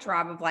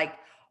diatribe of like,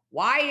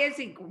 why is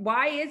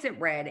it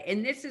red?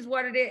 And this is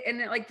what it is. And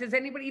like, does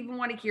anybody even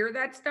want to hear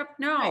that stuff? Right.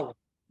 No.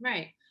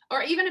 Right.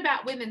 Or even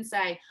about women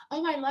say,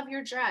 oh, I love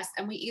your dress.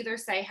 And we either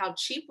say how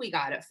cheap we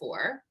got it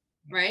for,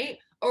 right?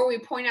 Or we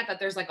point out that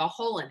there's like a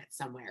hole in it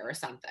somewhere or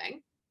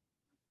something.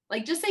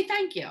 Like, just say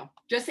thank you.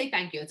 Just say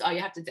thank you. It's all you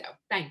have to do.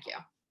 Thank you.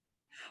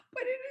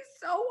 But it is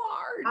so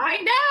hard.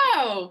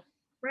 I know.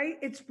 Right?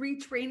 It's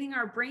retraining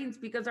our brains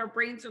because our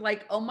brains are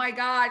like, oh my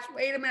gosh,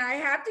 wait a minute. I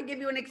have to give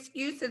you an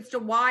excuse as to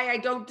why I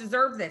don't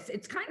deserve this.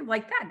 It's kind of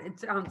like that. It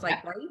sounds like,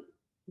 Yep. right?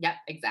 Yep.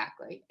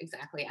 Exactly.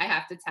 Exactly. I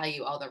have to tell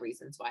you all the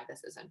reasons why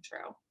this isn't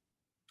true.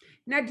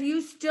 Now, do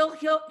you still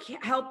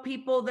help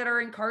people that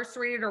are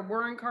incarcerated or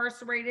were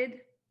incarcerated?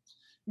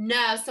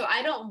 No, so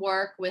I don't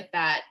work with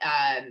that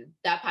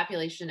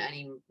population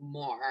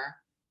anymore.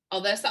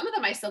 Although some of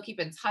them I still keep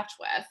in touch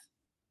with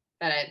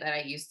that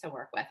I used to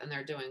work with, and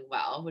they're doing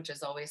well, which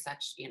is always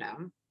such,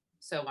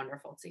 so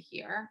wonderful to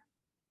hear.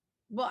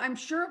 Well, I'm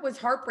sure it was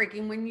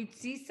heartbreaking when you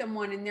see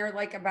someone and they're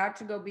like about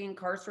to go be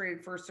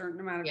incarcerated for a certain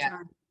amount of Yeah.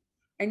 time.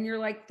 And you're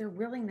like, they're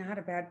really not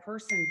a bad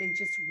person. They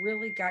just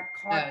really got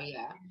Oh, caught.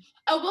 yeah.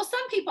 Oh, well,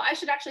 some people, I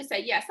should actually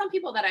say, yeah, some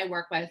people that I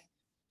work with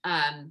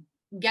um,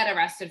 get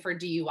arrested for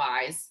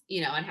DUIs,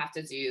 and have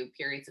to do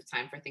periods of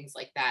time for things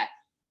like that.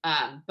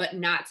 But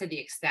not to the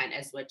extent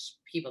as which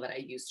people that I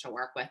used to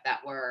work with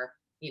that were,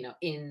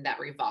 in that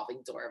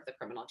revolving door of the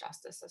criminal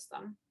justice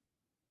system.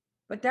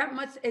 But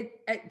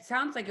it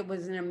sounds like it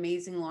was an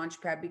amazing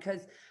launch pad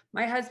because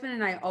my husband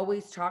and I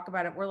always talk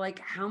about it. We're like,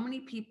 how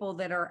many people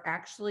that are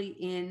actually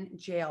in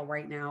jail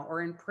right now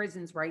or in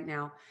prisons right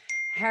now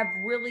have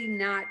really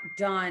not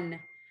done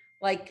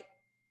like,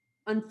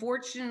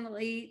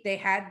 unfortunately, they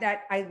had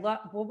that. I love,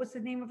 what was the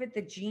name of it?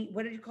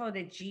 What did you call it?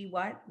 A G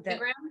what?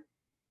 Instagram?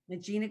 The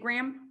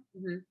genogram.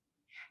 Mhm.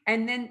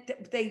 And then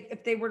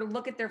if they were to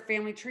look at their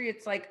family tree,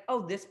 it's like,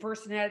 oh, this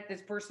person had it,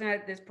 this person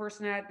had it, this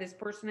person had it, this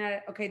person had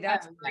it. Okay,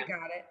 that's Oh, where yeah. I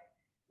got it.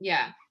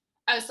 Yeah.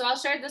 Oh, so I'll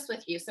share this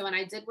with you. So when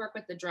I did work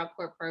with the drug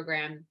court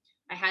program,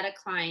 I had a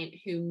client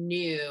who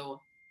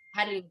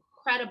had an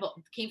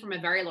came from a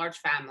very large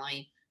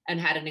family and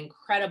had an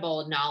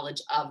incredible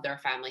knowledge of their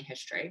family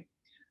history.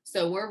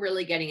 So we're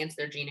really getting into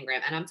their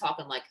genogram. And I'm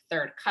talking like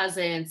third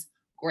cousins,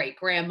 great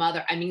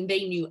grandmother. I mean,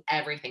 they knew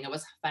everything. It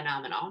was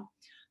phenomenal.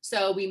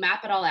 So we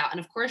map it all out. And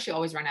of course, you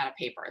always run out of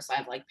paper. So I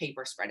have like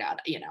paper spread out,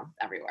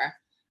 everywhere.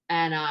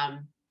 And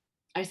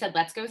I said,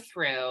 let's go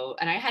through,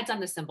 and I had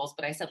done the symbols,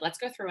 but I said, let's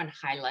go through and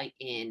highlight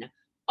in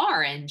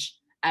orange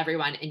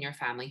everyone in your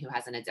family who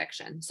has an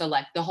addiction. So,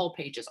 like, the whole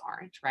page is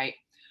orange, right?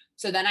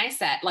 So then I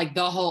said, like,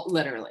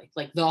 literally,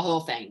 like, the whole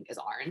thing is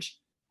orange.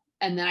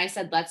 And then I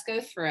said, let's go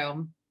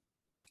through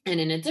and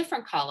in a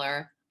different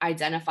color,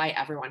 identify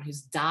everyone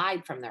who's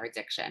died from their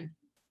addiction.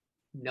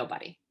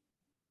 Nobody.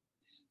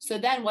 So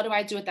then what do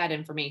I do with that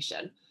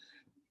information?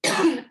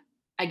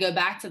 I go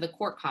back to the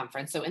court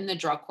conference. So in the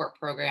drug court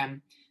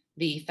program,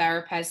 the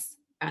therapists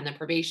and the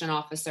probation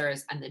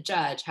officers and the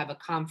judge have a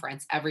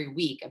conference every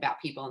week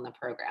about people in the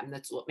program.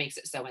 That's what makes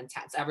it so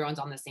intense. Everyone's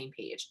on the same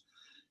page.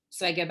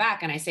 So I go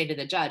back and I say to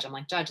the judge, I'm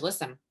like, Judge,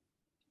 listen,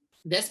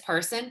 this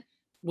person,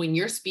 when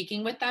you're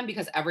speaking with them,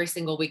 because every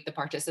single week the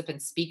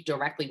participants speak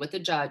directly with the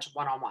judge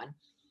one-on-one,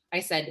 I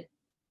said,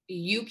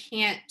 you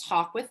can't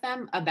talk with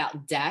them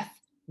about death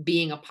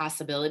being a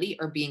possibility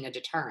or being a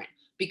deterrent,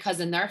 because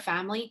in their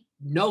family,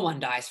 no one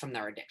dies from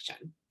their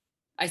addiction.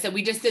 I said,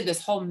 we just did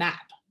this whole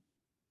map.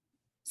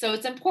 So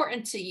it's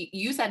important to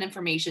use that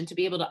information to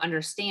be able to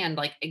understand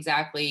like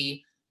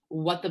exactly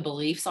what the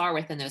beliefs are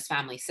within those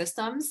family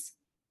systems.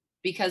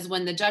 Because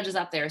when the judge is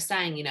up there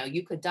saying,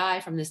 you could die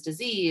from this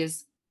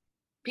disease,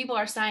 people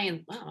are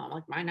saying, well,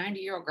 like my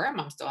 90-year-old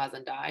grandma still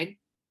hasn't died,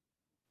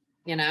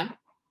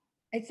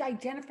 It's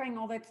identifying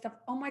all that stuff.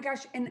 Oh my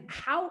gosh. And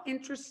how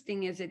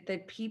interesting is it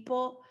that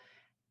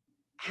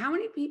how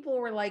many people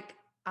were like,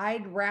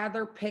 I'd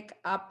rather pick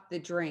up the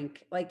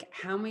drink? Like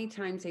how many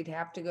times they'd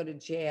have to go to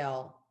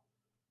jail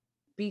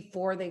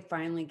before they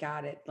finally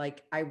got it?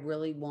 Like, I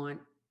really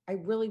want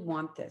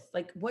this.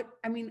 Like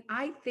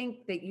I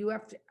think that you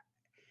have to,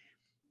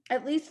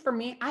 at least for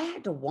me, I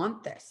had to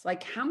want this.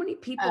 Like how many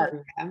people Oh,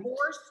 are yeah.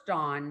 forced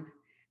on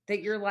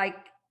that you're like,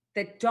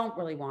 that don't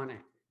really want it?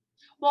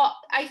 Well,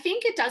 I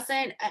think it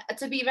doesn't,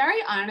 to be very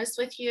honest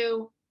with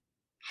you,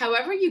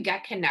 however you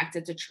get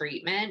connected to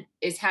treatment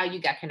is how you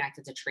get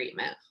connected to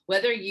treatment.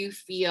 Whether you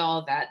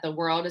feel that the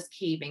world is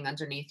caving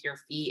underneath your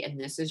feet and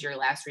this is your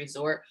last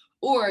resort,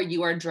 or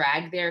you are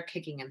dragged there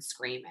kicking and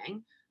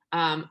screaming.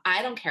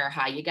 I don't care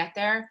how you get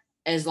there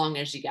as long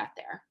as you get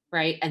there,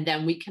 right? And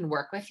then we can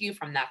work with you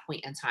from that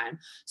point in time.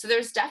 So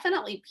there's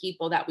definitely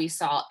people that we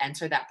saw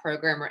enter that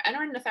program or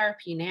enter into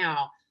therapy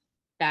now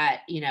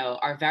that,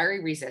 are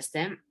very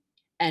resistant,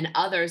 and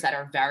others that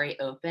are very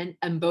open,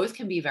 and both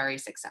can be very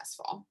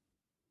successful.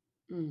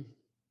 Mm.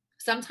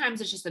 Sometimes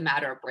it's just a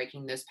matter of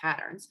breaking those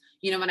patterns.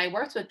 When I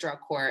worked with drug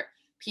court,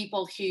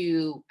 people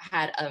who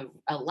had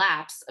a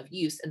lapse of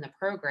use in the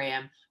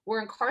program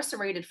were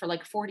incarcerated for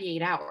like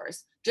 48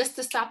 hours just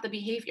to stop the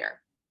behavior,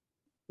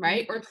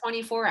 right? Or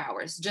 24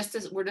 hours.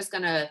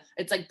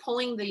 It's like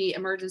pulling the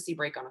emergency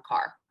brake on a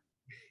car,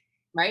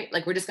 right?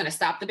 Like we're just gonna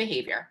stop the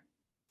behavior.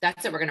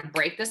 That's it. We're gonna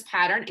break this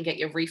pattern and get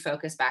you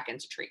refocused back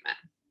into treatment.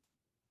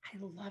 I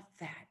love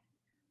that.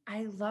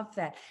 I love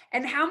that.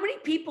 And how many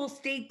people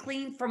stayed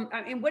clean from,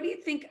 I mean, what do you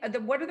think,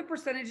 what are the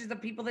percentages of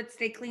people that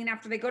stay clean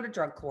after they go to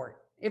drug court?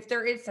 If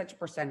there is such a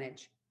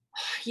percentage?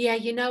 Yeah,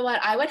 you know what?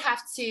 I would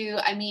have to,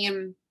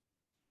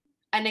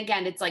 and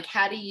again, it's like,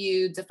 how do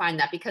you define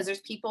that? Because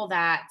there's people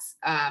that,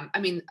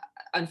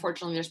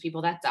 unfortunately, there's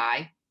people that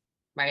die,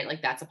 right?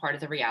 Like that's a part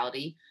of the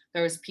reality.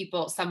 There was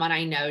someone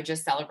I know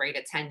just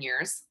celebrated 10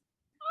 years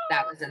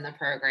that was in the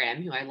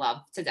program who I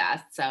love to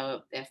death.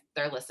 So if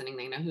they're listening,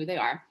 they know who they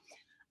are.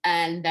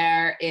 And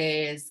there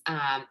is,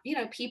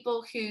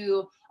 people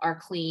who are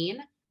clean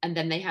and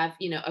then they have,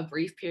 a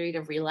brief period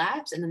of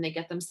relapse and then they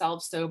get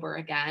themselves sober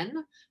again.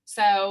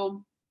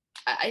 So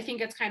I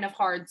think it's kind of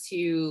hard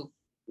to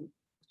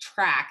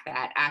track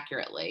that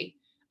accurately.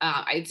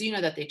 I do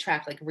know that they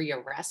track like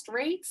rearrest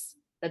rates,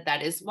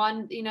 that is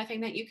one,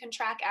 thing that you can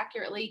track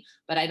accurately,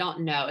 but I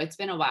don't know. It's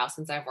been a while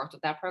since I've worked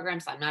with that program,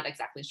 so I'm not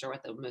exactly sure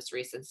what the most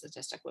recent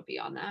statistic would be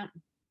on that.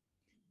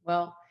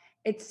 Well,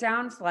 it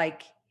sounds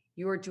like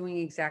you are doing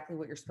exactly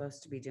what you're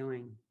supposed to be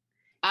doing.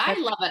 I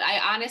love it. I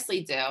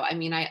honestly do.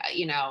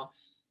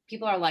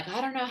 People are like, I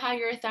don't know how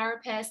you're a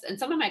therapist. And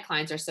some of my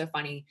clients are so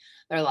funny.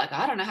 They're like,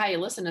 I don't know how you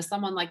listen to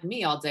someone like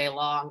me all day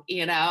long,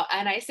 And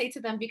I say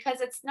to them, because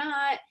it's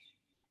not,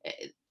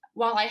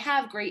 while I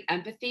have great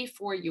empathy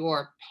for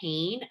your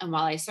pain, and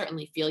while I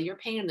certainly feel your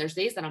pain, and there's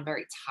days that I'm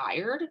very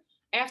tired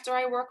after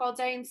I work all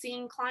day and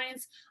seeing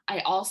clients,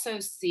 I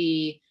also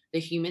see the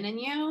human in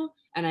you.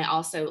 And I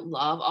also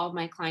love all of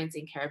my clients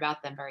and care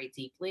about them very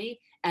deeply.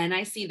 And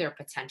I see their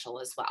potential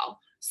as well.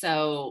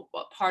 So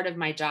part of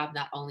my job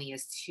not only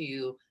is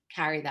to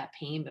carry that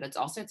pain, but it's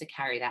also to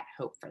carry that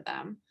hope for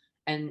them.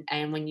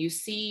 And when you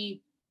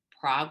see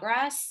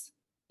progress,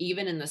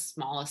 even in the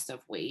smallest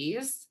of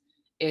ways,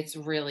 it's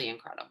really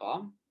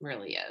incredible.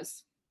 Really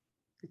is.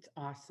 It's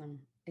awesome.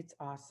 It's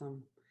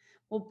awesome.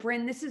 Well,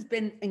 Bryn, this has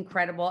been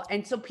incredible.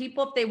 And so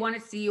people, if they want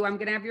to see you, I'm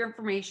going to have your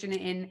information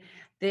in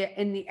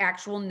the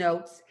actual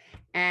notes.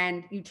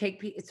 And you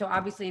so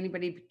obviously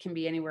anybody can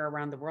be anywhere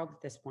around the world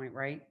at this point,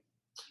 right?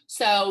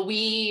 So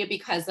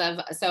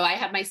so I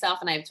have myself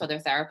and I have two other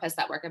therapists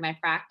that work in my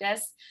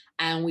practice,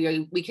 and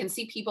we can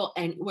see people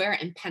anywhere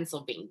in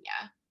Pennsylvania.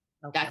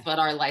 Okay. That's what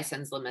our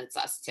license limits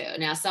us to.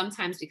 Now,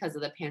 sometimes because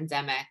of the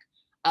pandemic,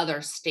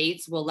 other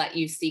states will let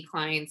you see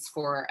clients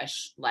for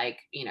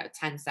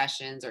 10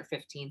 sessions or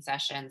 15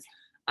 sessions.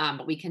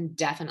 But we can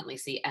definitely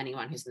see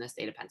anyone who's in the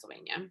state of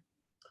Pennsylvania.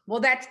 Well,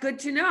 that's good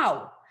to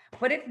know.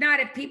 But if not,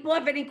 if people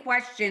have any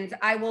questions,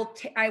 I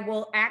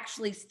will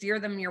actually steer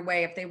them your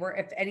way if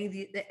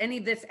any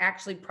of this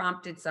actually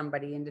prompted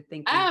somebody into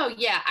thinking. Oh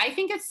yeah, I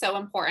think it's so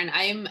important.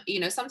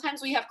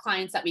 Sometimes we have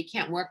clients that we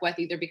can't work with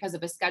either because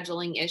of a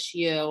scheduling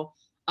issue,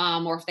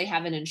 or if they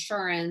have an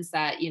insurance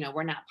that,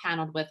 we're not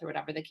paneled with or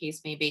whatever the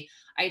case may be.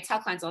 I tell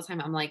clients all the time,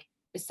 I'm like,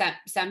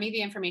 send me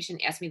the information,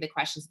 ask me the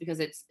questions, because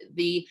it's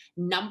the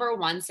number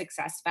one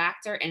success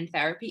factor in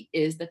therapy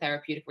is the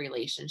therapeutic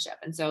relationship.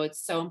 And so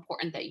it's so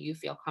important that you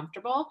feel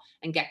comfortable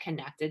and get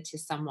connected to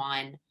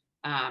someone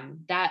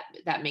that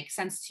makes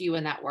sense to you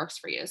and that works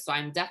for you. So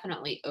I'm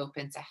definitely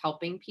open to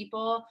helping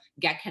people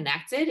get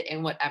connected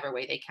in whatever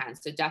way they can.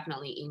 So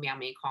definitely email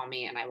me, call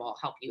me, and I will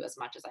help you as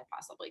much as I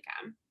possibly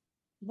can.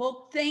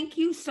 Well, thank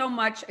you so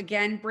much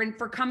again, Bryn,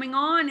 for coming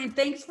on, and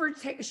thanks for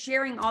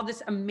sharing all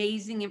this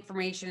amazing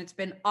information. It's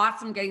been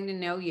awesome getting to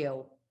know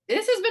you.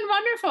 This has been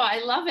wonderful.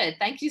 I love it.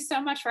 Thank you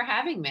so much for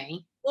having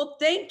me. Well,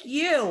 thank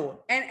you.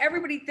 And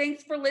everybody,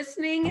 thanks for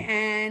listening.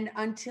 And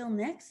until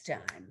next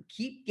time,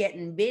 keep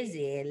getting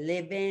busy,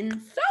 living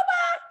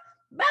sober.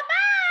 Bye-bye.